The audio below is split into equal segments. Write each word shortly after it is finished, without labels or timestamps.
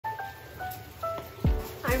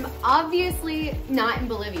Obviously not in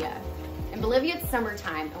Bolivia. In Bolivia it's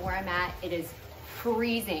summertime, and where I'm at it is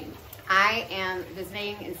freezing. I am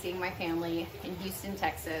visiting and seeing my family in Houston,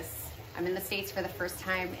 Texas. I'm in the States for the first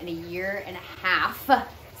time in a year and a half.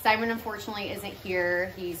 Simon unfortunately isn't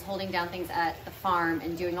here. He's holding down things at the farm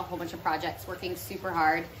and doing a whole bunch of projects, working super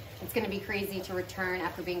hard. It's gonna be crazy to return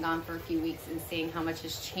after being gone for a few weeks and seeing how much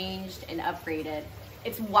has changed and upgraded.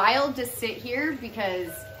 It's wild to sit here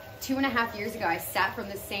because 2.5 years ago, I sat from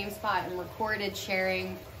the same spot and recorded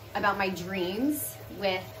sharing about my dreams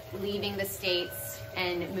with leaving the States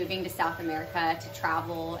and moving to South America to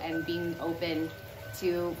travel and being open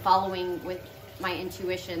to following with my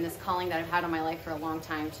intuition, this calling that I've had on my life for a long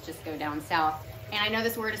time to just go down south. And I know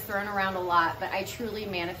this word is thrown around a lot, but I truly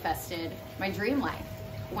manifested my dream life.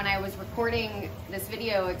 When I was recording this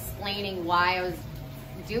video explaining why I was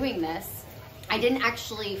doing this, I didn't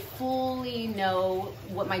actually fully know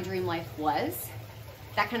what my dream life was.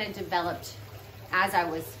 That kind of developed as I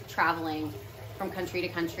was traveling from country to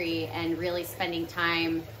country and really spending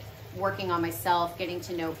time working on myself, getting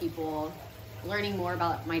to know people, learning more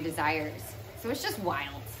about my desires. So it's just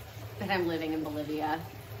wild that I'm living in Bolivia.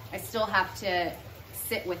 I still have to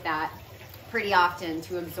sit with that pretty often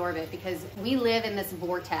to absorb it because we live in this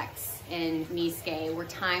vortex in Nisque where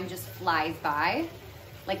time just flies by.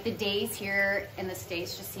 Like the days here in the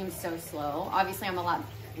States just seem so slow. Obviously I'm a lot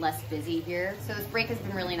less busy here, so this break has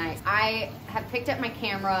been really nice. I have picked up my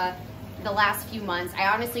camera the last few months. I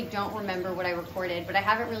honestly don't remember what I recorded, but I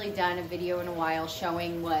haven't really done a video in a while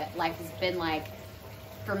showing what life has been like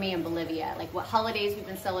for me in Bolivia, like what holidays we've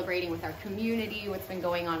been celebrating with our community, what's been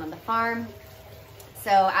going on the farm.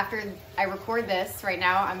 So after I record this right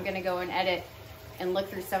now, I'm gonna go and edit and look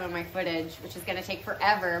through some of my footage, which is gonna take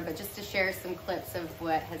forever, but just to share some clips of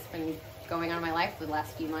what has been going on in my life for the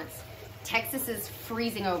last few months. Texas is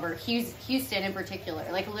freezing over, Houston in particular.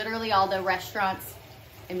 Like literally all the restaurants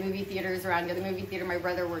and movie theaters around here, the movie theater my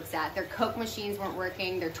brother works at, their Coke machines weren't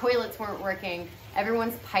working, their toilets weren't working,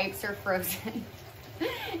 everyone's pipes are frozen,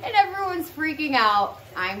 and everyone's freaking out.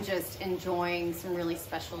 I'm just enjoying some really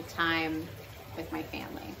special time with my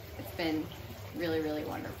family. It's been really, really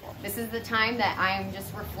wonderful. This is the time that I'm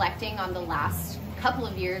just reflecting on the last couple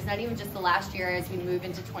of years, not even just the last year, as we move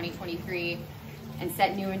into 2023 and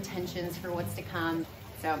set new intentions for what's to come.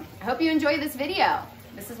 So I hope you enjoy this video.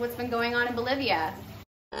 This is what's been going on in Bolivia.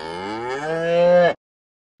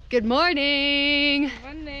 Good morning. Good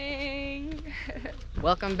morning.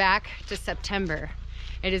 Welcome back to September.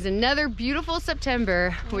 It is another beautiful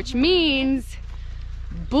September, which means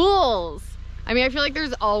bulls. I mean, I feel like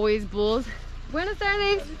there's always bulls. Buenas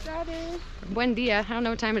tardes. Buenas tardes. Buen dia. I don't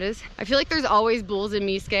know what time it is. I feel like there's always bulls in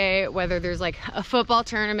Nisque, whether there's like a football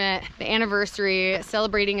tournament, the anniversary,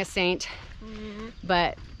 celebrating a saint.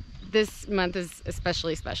 But this month is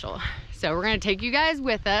especially special. So we're gonna take you guys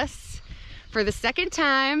with us for the second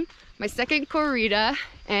time, my second corrida,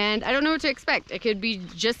 and I don't know what to expect. It could be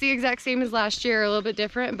just the exact same as last year, a little bit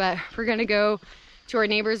different, but we're gonna go to our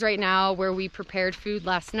neighbors right now where we prepared food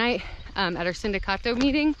last night at our sindicato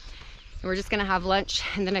meeting. And we're just gonna have lunch,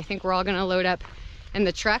 and then I think we're all gonna load up in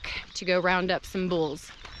the truck to go round up some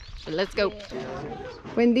bulls. So let's go.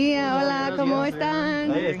 Buen día, hola, ¿cómo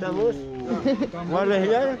están? Ahí estamos. ¿Cuál es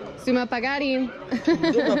ya? Sumapagarin.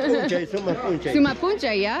 Sumapunche.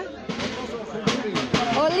 Sumapunche, ¿ya?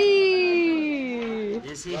 Oli.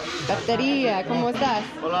 Batería, ¿cómo estás?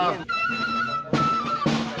 Hola.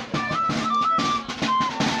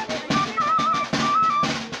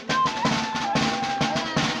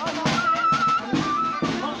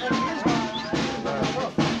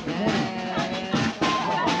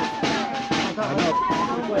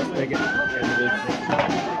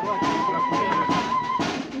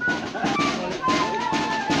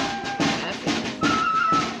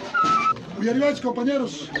 Y arriba,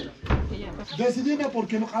 compañeros, decidime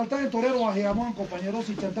porque nos falta el torero a Giamón, compañeros,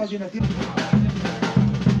 y chantas bien el tiempo.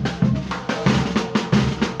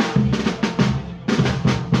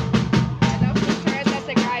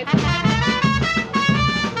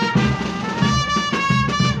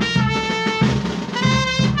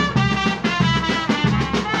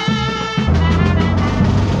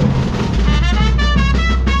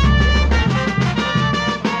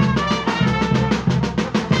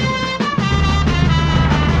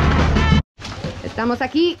 Estamos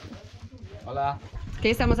aquí. Hola.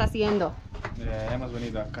 ¿Qué estamos haciendo? Hemos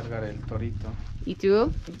venido a cargar el torito. ¿Y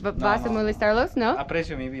tú? ¿Vas a molestarlos? ¿No?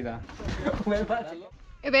 Aprecio mi vida.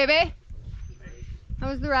 Hey, baby. How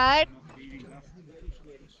was the ride?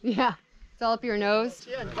 Yeah. It's all up your nose.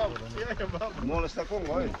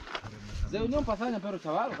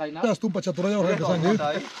 Das tu pachaturaya orang kesan gitu.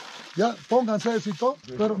 Ya, pónganse éxito,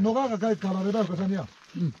 pero no hagan acá el calavera, que sería.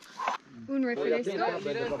 Un refresco.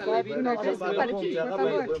 Un refresco para ti, por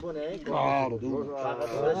favor. Claro,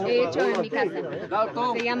 He hecho en mi casa.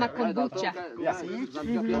 Se llama kombucha.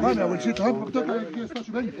 Ay, mi abuelita, usted que está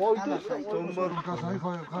subiendo. Casa,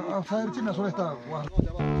 hijo, a saber China solo está.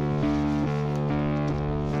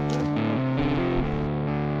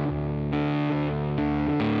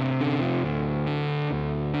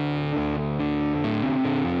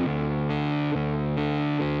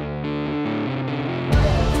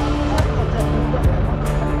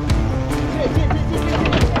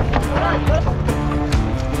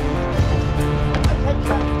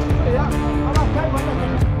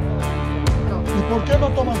 ¿Y por qué no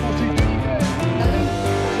toman así?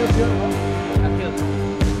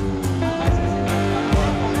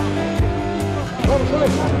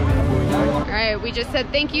 All right, we just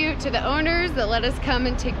said thank you to the owners that let us come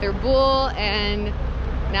and take their bull, and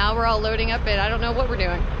now we're all loading up, and I don't know what we're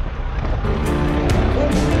doing.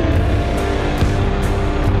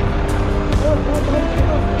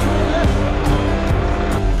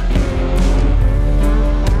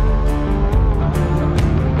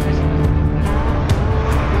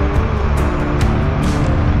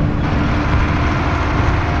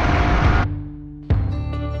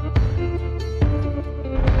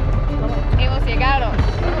 Hemos llegado.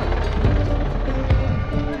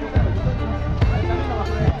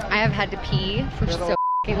 I have had to pee for so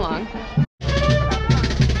fucking long.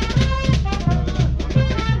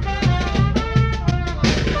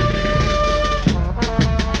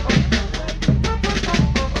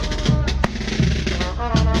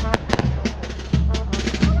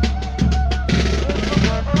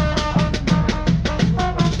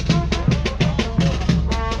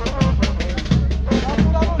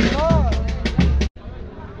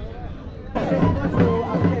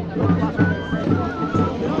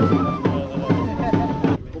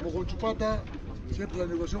 Siempre la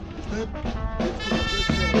negociación con usted.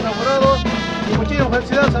 Enamorados y muchísimas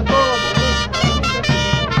felicidades a todos.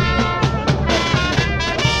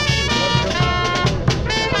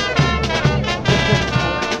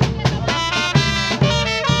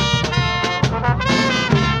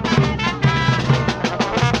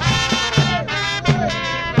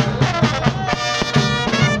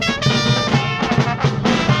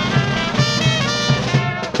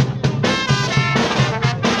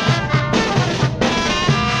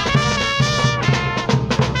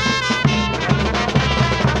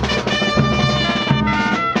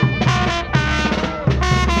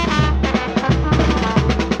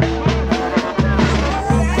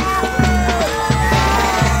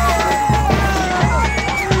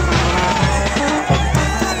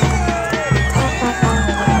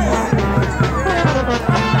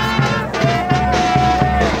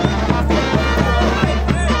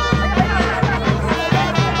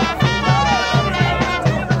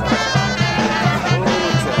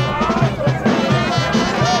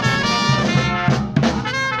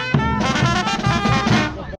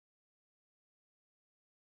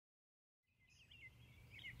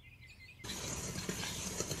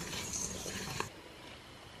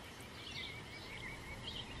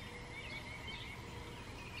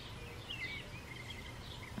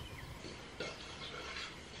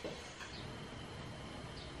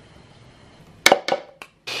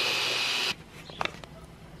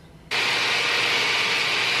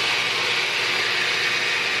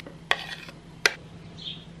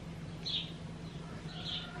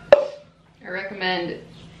 I recommend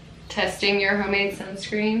testing your homemade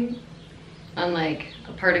sunscreen on like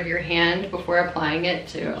a part of your hand before applying it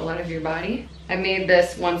to a lot of your body. I made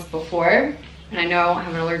this once before and I know I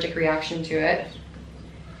have an allergic reaction to it.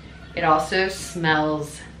 It also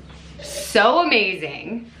smells so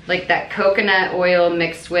amazing. Like that coconut oil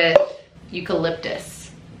mixed with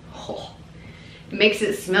eucalyptus. Oh, it makes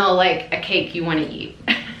it smell like a cake you want to eat.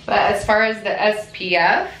 But as far as the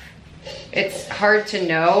SPF, it's hard to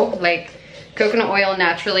know. Like coconut oil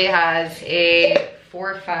naturally has a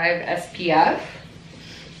 4 or 5 SPF.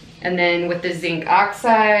 And then with the zinc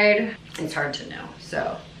oxide, it's hard to know.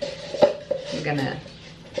 So I'm gonna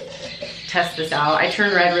test this out. I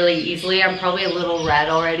turn red really easily. I'm probably a little red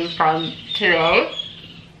already from today.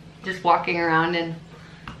 Just walking around and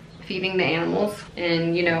feeding the animals.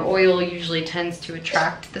 And you know, oil usually tends to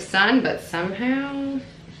attract the sun, but somehow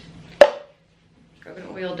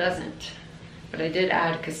coconut oil doesn't. But I did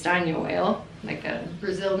add castagna oil, like a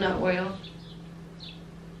Brazil nut oil.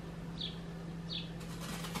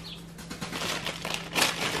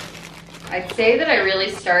 I'd say that I really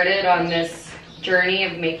started on this journey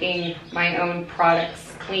of making my own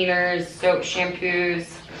products, cleaners, soap,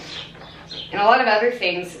 shampoos, and a lot of other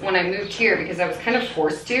things when I moved here because I was kind of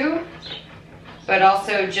forced to, but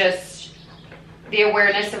also just the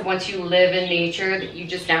awareness of once you live in nature that you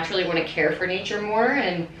just naturally want to care for nature more,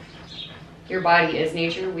 and your body is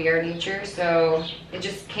nature, we are nature. So it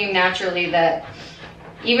just came naturally that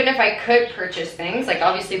even if I could purchase things, like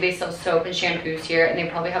obviously they sell soap and shampoos here and they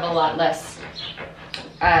probably have a lot less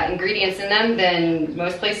ingredients in them than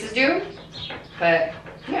most places do, but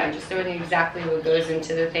yeah, just knowing exactly what goes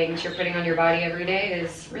into the things you're putting on your body every day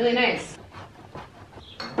is really nice.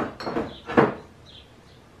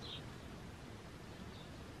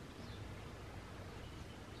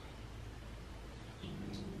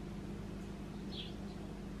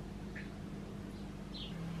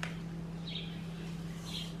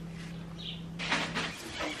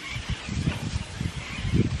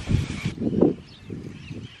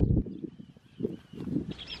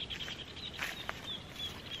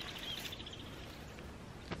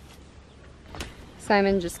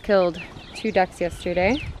 Simon just killed 2 ducks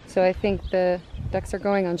yesterday, so I think the ducks are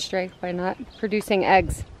going on strike by not producing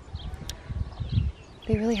eggs.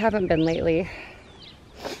 They really haven't been lately.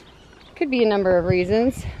 Could be a number of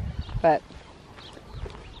reasons, but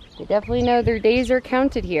they definitely know their days are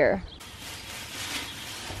counted here.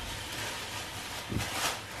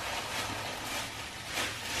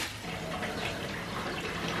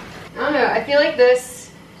 I don't know, I feel like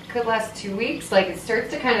this could last 2 weeks. Like, it starts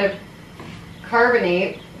to kind of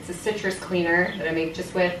carbonate. It's a citrus cleaner that I make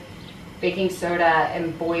just with baking soda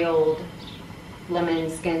and boiled lemon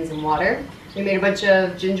skins and water. We made a bunch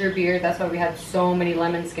of ginger beer. That's why we had so many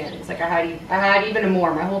lemon skins. Like I had even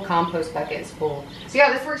more. My whole compost bucket is full. So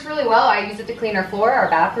yeah, this works really well. I use it to clean our floor, our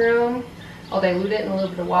bathroom. I'll dilute it in a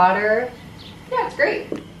little bit of water. Yeah, it's great.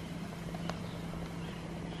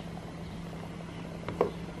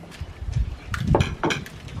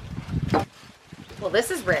 Well,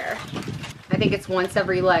 this is rare. I think it's once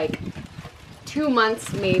every like 2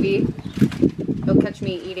 months maybe. You'll catch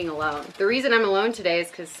me eating alone. The reason I'm alone today is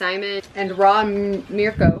because Simon and Ra and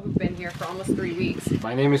Mirko, who've been here for almost 3 weeks.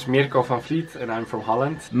 My name is Mirko van Vliet and I'm from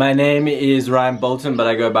Holland. My name is Ryan Bolton, but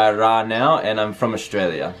I go by Ra now, and I'm from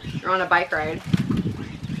Australia. We're on a bike ride.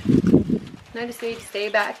 And I decided to stay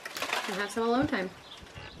back and have some alone time.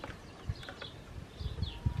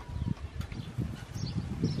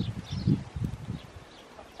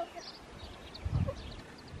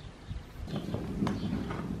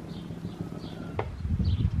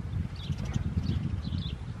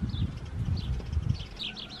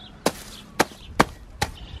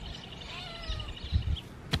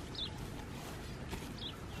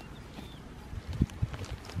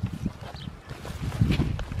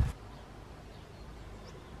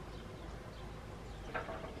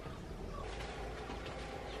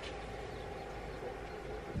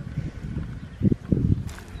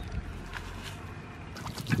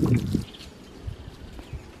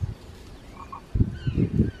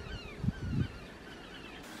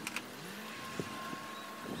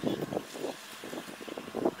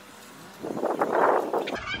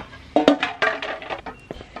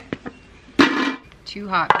 Too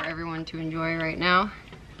hot for everyone to enjoy right now.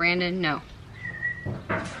 Brandon, no.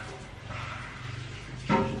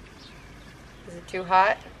 Is it too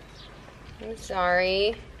hot? I'm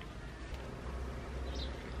sorry.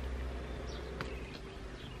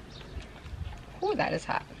 Oh, that is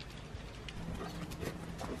hot.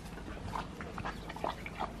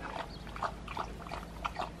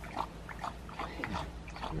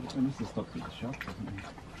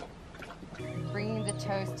 Bringing the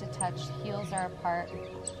toes to touch, heels are apart,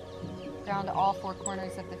 down to all 4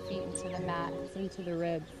 corners of the feet into the mat, into the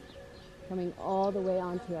ribs, coming all the way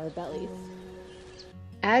onto our bellies.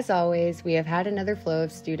 As always, we have had another flow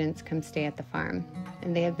of students come stay at the farm,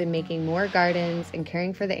 and they have been making more gardens and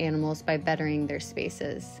caring for the animals by bettering their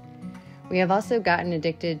spaces. We have also gotten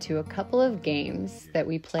addicted to a couple of games that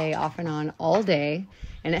we play off and on all day,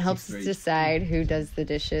 and it helps us decide who does the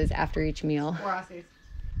dishes after each meal.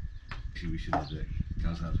 We should have it.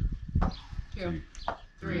 How's that? 2,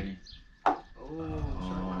 3.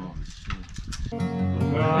 Oh, shit. I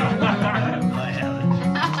have it.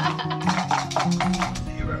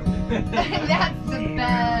 0. That's the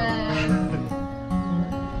best.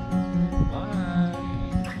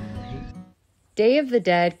 Day of the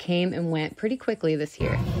Dead came and went pretty quickly this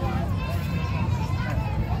year.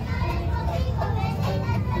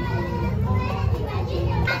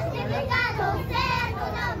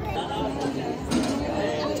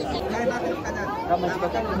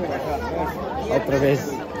 Otra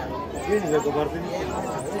vez.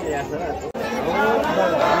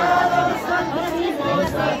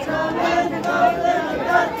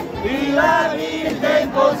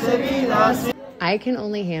 I can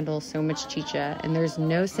only handle so much chicha, and there's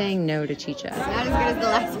no saying no to chicha. Not as good as the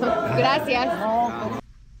last one. Gracias.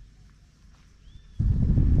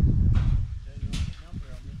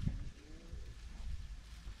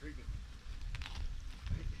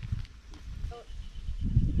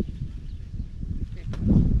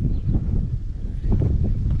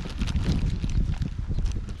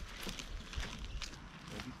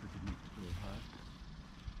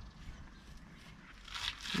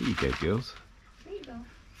 There you go, girls. There you go.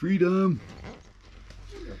 Freedom.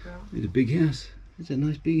 There you go, girl. There's a big house. It's a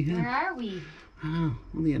nice big house. Where are we? Oh,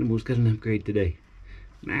 all the animals got an upgrade today.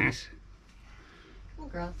 Nice. Oh,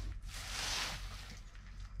 girls.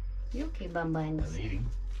 You okay, bum buns? They're eating.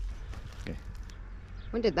 Okay.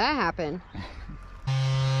 When did that happen?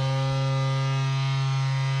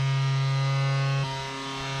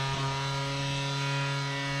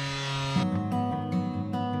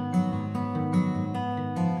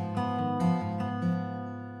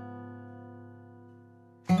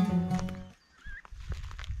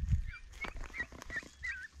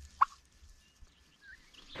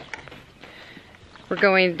 We're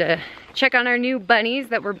going to check on our new bunnies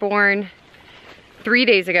that were born 3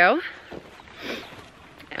 days ago.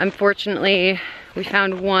 Unfortunately, we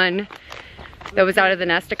found one that was out of the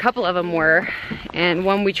nest. A couple of them were, and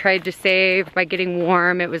one we tried to save by getting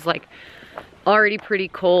warm. It was like already pretty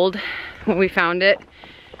cold when we found it,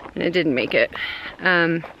 and it didn't make it.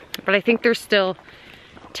 But I think there's still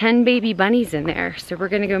 10 baby bunnies in there, so we're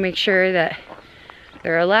gonna go make sure that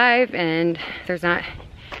they're alive and there's not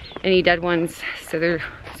any dead ones, so they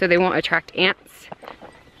won't attract ants.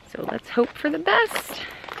 So let's hope for the best.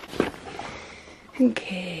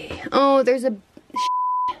 Okay. Oh, there's a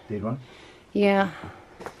Dead one? yeah.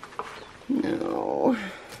 No.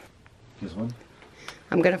 This one?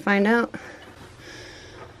 I'm gonna find out.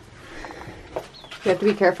 We have to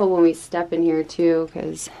be careful when we step in here too,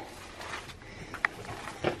 because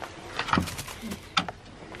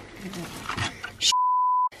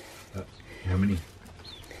How many?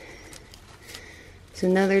 it's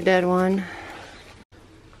another dead one.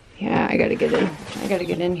 Yeah, I gotta get in. I gotta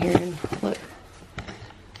get in here and look.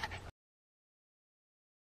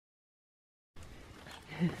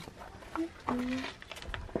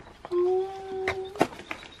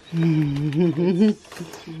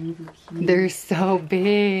 They're so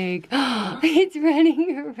big. It's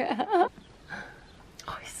running around.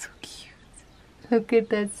 Oh, he's so cute. Look at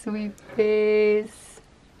that sweet face.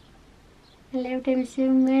 I love them so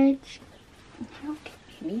much. You okay,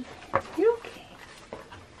 baby? You okay?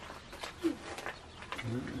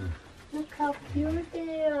 Look how cute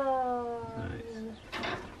they are. Nice.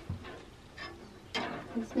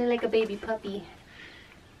 They smell like a baby puppy.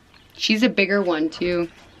 She's a bigger one too.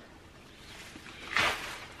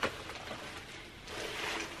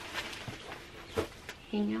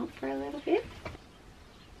 Hang out for a little bit.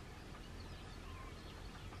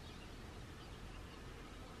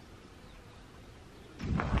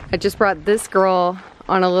 I just brought this girl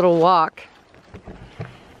on a little walk,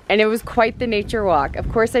 and it was quite the nature walk.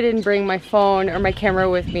 Of course, I didn't bring my phone or my camera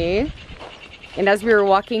with me. And as we were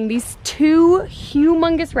walking, these two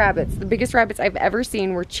humongous rabbits, the biggest rabbits I've ever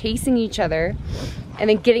seen, were chasing each other and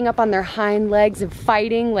then getting up on their hind legs and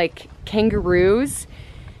fighting like kangaroos.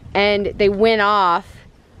 And they went off,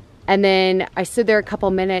 and then I stood there a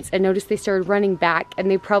couple minutes and noticed they started running back,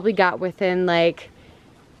 and they probably got within like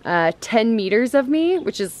 10 meters of me,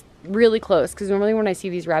 which is really close, because normally when I see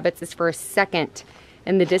these rabbits, it's for a second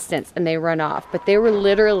in the distance and they run off. But they were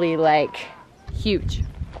literally like huge.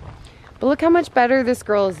 But look how much better this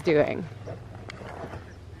girl is doing.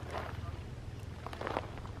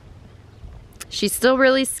 She's still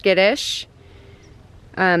really skittish.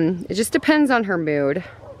 It just depends on her mood.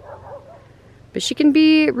 But she can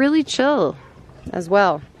be really chill as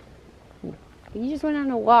well. You just went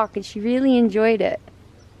on a walk and she really enjoyed it.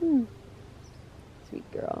 Sweet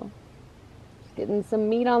girl. Getting some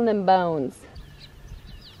meat on them bones.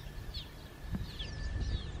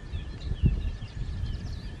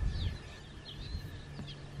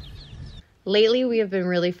 Lately, we have been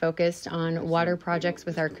really focused on water projects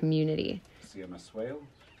with our community. Se llama swale.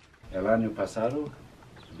 El año pasado,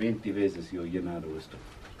 20 veces yo llenado esto.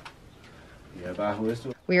 Y abajo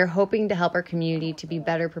esto. We are hoping to help our community to be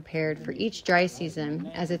better prepared for each dry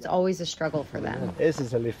season, as it's always a struggle for them. Ese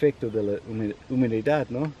es el efecto de la humedad,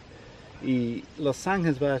 ¿no? Y Los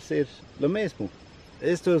Ángeles va a ser lo mismo.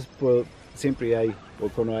 Esto es por siempre hay, o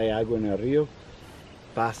cuando hay agua en el río,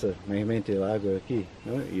 pasa mayormente el agua aquí,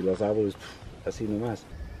 ¿no? Y los árboles así nomás.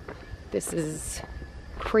 This is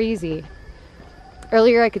crazy.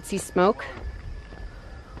 Earlier I could see smoke.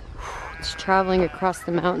 It's traveling across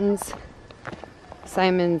the mountains.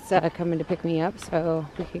 Simon's coming to pick me up so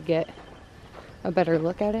we could get a better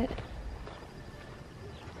look at it.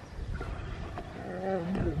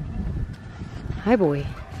 Hi, boy.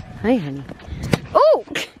 Hi, honey. Oh!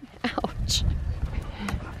 Ouch.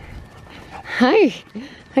 Hi.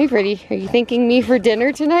 Hi, Freddie. Are you thanking me for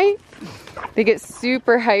dinner tonight? They get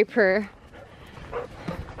super hyper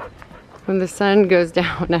when the sun goes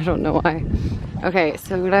down. I don't know why. Okay,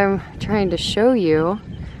 so what I'm trying to show you,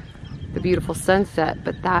 the beautiful sunset,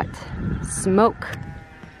 but that smoke.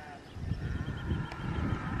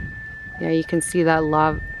 Yeah, you can see that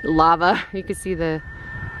lava. You can see the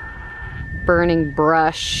burning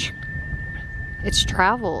brush. It's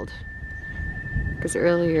traveled. Because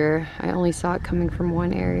earlier, I only saw it coming from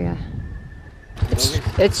one area.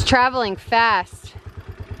 It's traveling fast.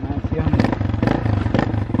 We'll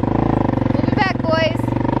be back, boys.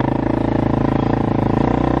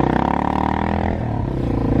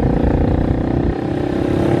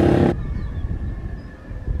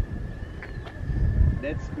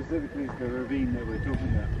 That specifically is the ravine that we're talking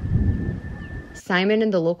about. Simon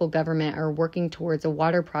and the local government are working towards a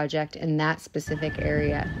water project in that specific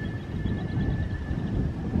area.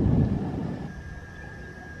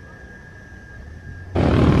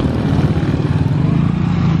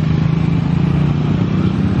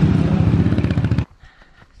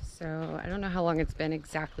 So I don't know how long it's been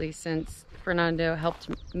exactly since Fernando helped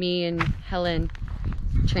me and Helen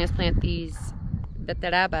transplant these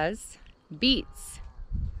beterrabas, beets.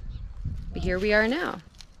 But here we are now.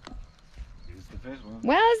 Here's the first one.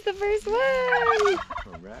 Wow, it's the first one!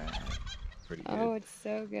 Alright. Pretty good. Oh, it's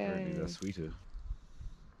so Apparently good. they're sweeter.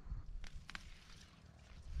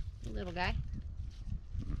 Little guy.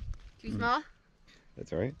 Too small?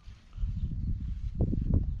 That's alright.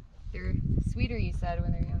 They're sweeter, you said,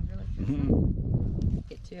 when they're younger. Like this.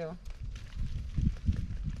 Get two.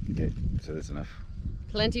 Okay, so that's enough.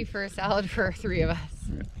 Plenty for a salad for 3 of us.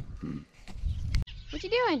 Yeah. What you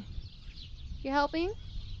doing? You helping?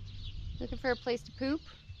 Looking for a place to poop?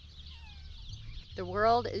 The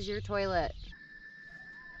world is your toilet.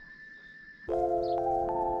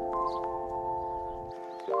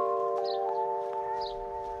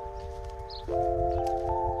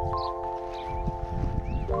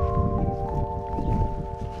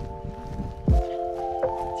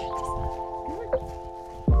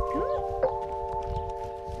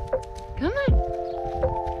 Come on.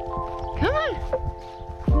 Come on.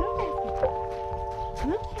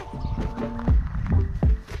 Come on.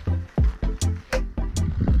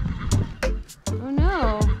 Oh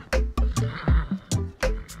no.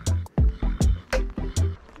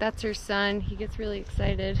 That's her son. He gets really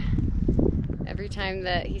excited every time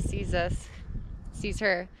that he sees us, sees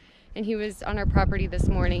her. And he was on our property this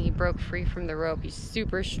morning. He broke free from the rope. He's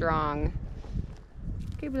super strong.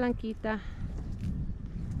 Okay, Blanquita.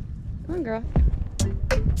 Come on, girl.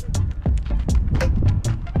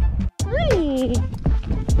 Hi.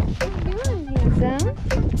 How you doing, handsome?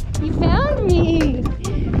 You found me.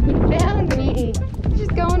 You found me.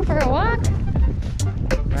 Just going for a walk.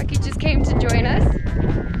 Rocky just came to join us.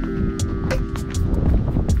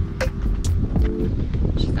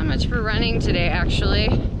 She's not much for running today, actually.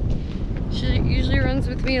 She usually runs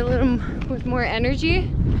with me a little with more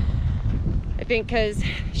energy. I think because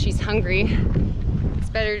she's hungry. It's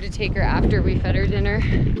better to take her after we fed her dinner.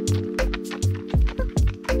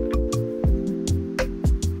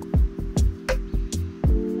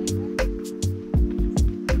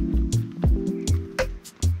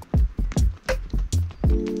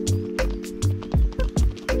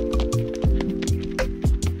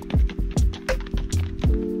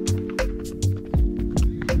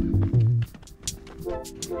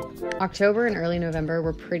 October and early November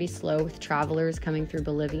were pretty slow with travelers coming through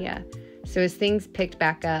Bolivia. So as things picked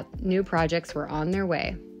back up, new projects were on their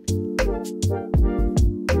way.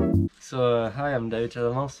 So hi, I'm David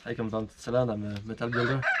Chadamos. I come from Switzerland. I'm a metal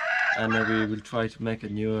builder, and we will try to make a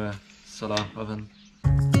new solar oven.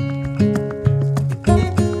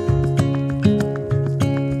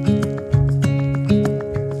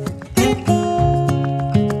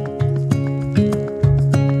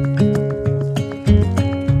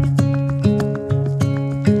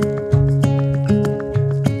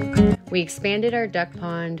 We expanded our duck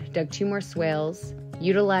pond, dug 2 more swales,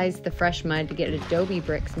 utilized the fresh mud to get adobe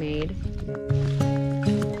bricks made.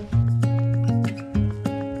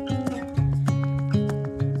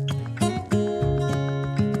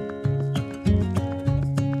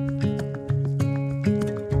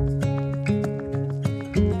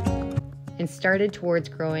 And started towards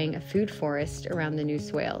growing a food forest around the new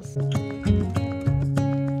swales.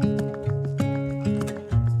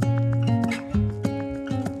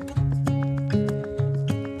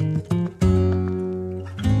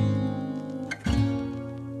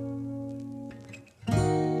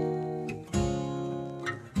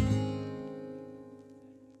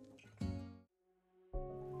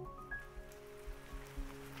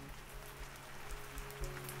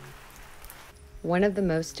 One of the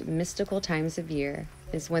most mystical times of year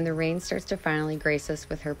is when the rain starts to finally grace us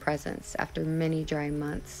with her presence after many dry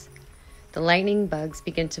months. The lightning bugs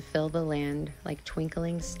begin to fill the land like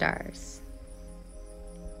twinkling stars.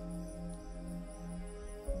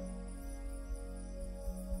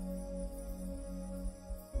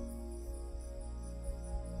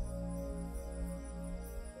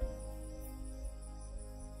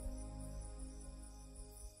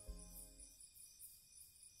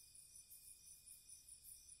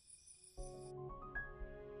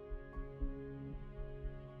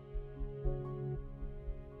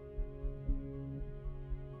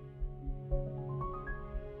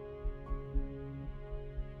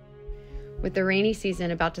 With the rainy season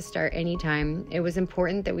about to start anytime, it was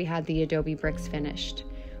important that we had the adobe bricks finished.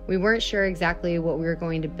 We weren't sure exactly what we were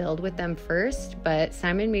going to build with them first, but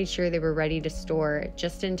Simon made sure they were ready to store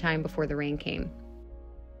just in time before the rain came.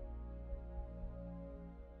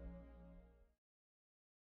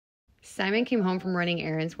 Simon came home from running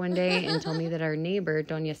errands one day and told me that our neighbor,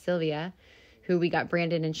 Doña Silvia, who we got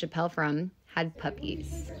Brandon and Chappelle from, had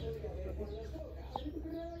puppies.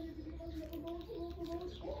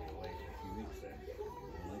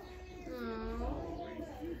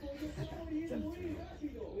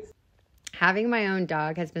 Having my own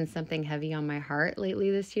dog has been something heavy on my heart lately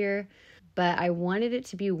this year, but I wanted it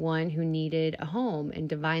to be one who needed a home and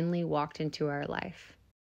divinely walked into our life.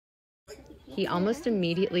 He almost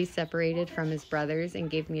immediately separated from his brothers and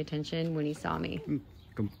gave me attention when he saw me.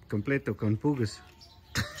 Completo con pugas.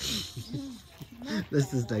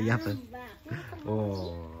 This is the yapa.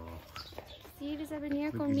 Oh. ¿Quieres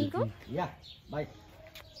venir conmigo? Yeah, bye.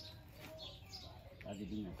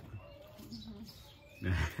 Adivina.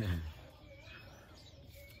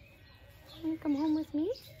 Can you come home with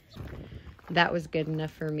me? That was good enough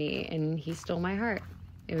for me, and he stole my heart.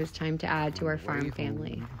 It was time to add to our farm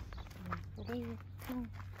family.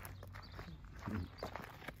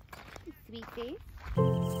 Sweet face.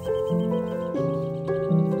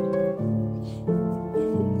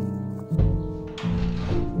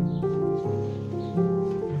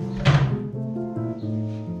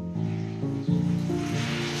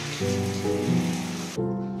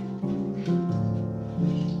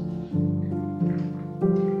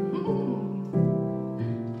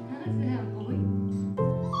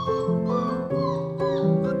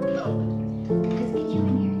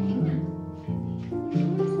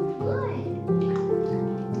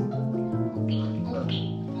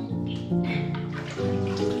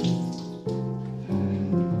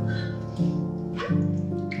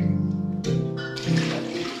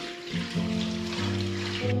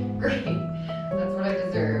 Great. That's what I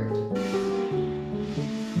deserved.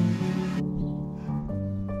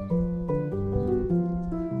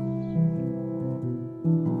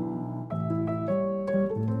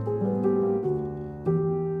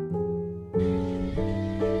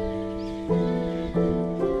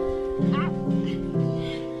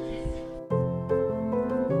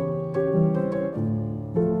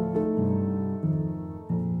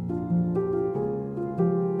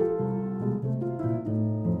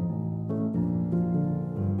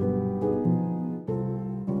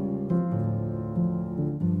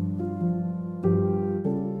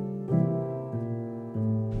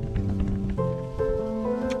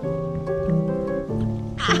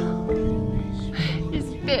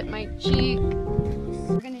 Just bit my cheek.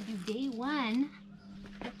 We're gonna do day one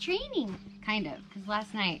of training, kind of, because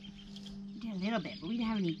last night we did a little bit, but we didn't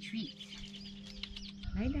have any treats.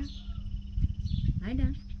 Lie down. Lie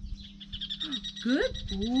down. Good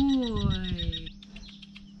boy.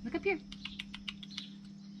 Look up here.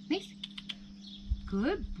 Mace.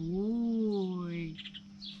 Good boy.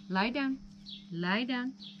 Lie down. Lie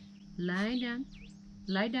down. Lie down.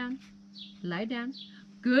 Lie down. Lie down.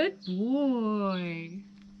 Good boy.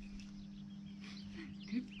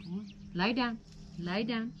 Good boy. Lie down. Lie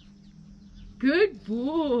down. Good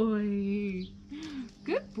boy.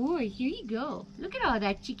 Good boy. Here you go. Look at all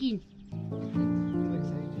that chicken.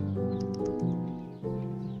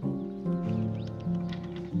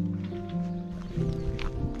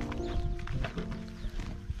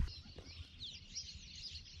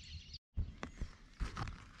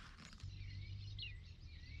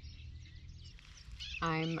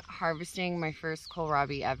 I'm harvesting my first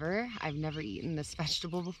kohlrabi ever. I've never eaten this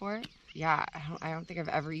vegetable before. Yeah, I don't think I've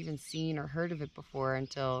ever even seen or heard of it before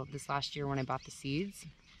until this last year when I bought the seeds.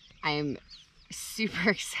 I am super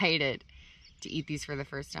excited to eat these for the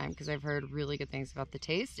first time because I've heard really good things about the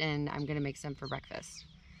taste, and I'm gonna make some for breakfast.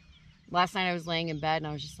 Last night I was laying in bed and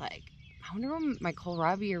I was just like, I wonder when my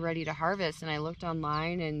kohlrabi are ready to harvest, and I looked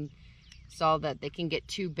online and saw that they can get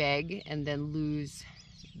too big and then lose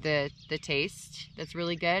the taste that's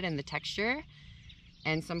really good and the texture.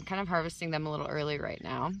 And so I'm kind of harvesting them a little early right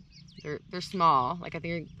now. They're small. Like I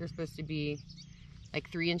think they're supposed to be like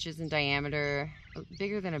 3 inches in diameter,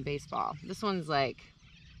 bigger than a baseball. This one's like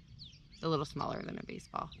a little smaller than a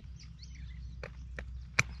baseball.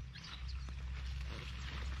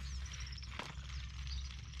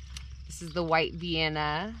 This is the white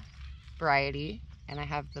Vienna variety, and I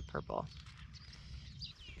have the purple.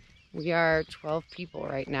 We are 12 people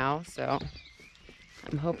right now, so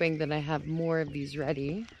I'm hoping that I have more of these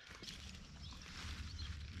ready.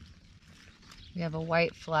 We have a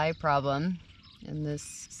white fly problem in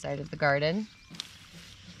this side of the garden,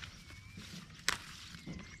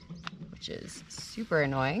 which is super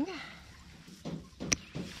annoying.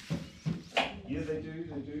 Yeah, they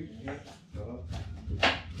do, yeah.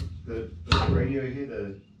 The radio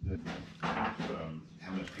here,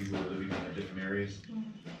 how much people are living in the different areas.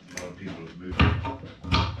 A lot of people have moved.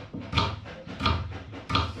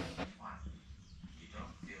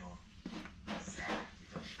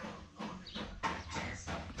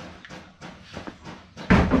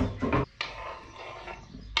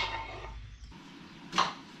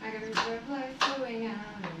 I got a red light going out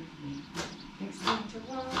and makes me want to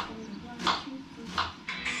walk on the block.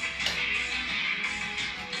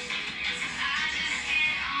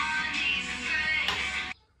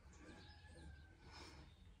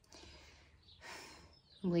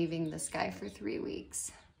 I'm leaving this guy for 3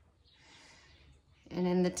 weeks. And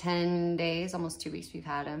in the 10 days, almost 2 weeks we've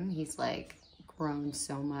had him, he's like grown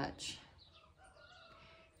so much.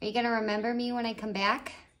 Are you gonna remember me when I come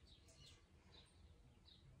back?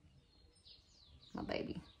 My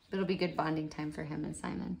baby. It'll be good bonding time for him and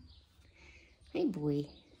Simon. Hey boy.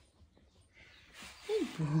 Hey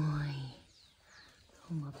boy.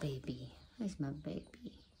 Oh my baby. Where's my baby?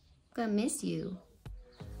 I'm gonna miss you.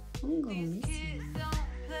 I'm gonna miss you.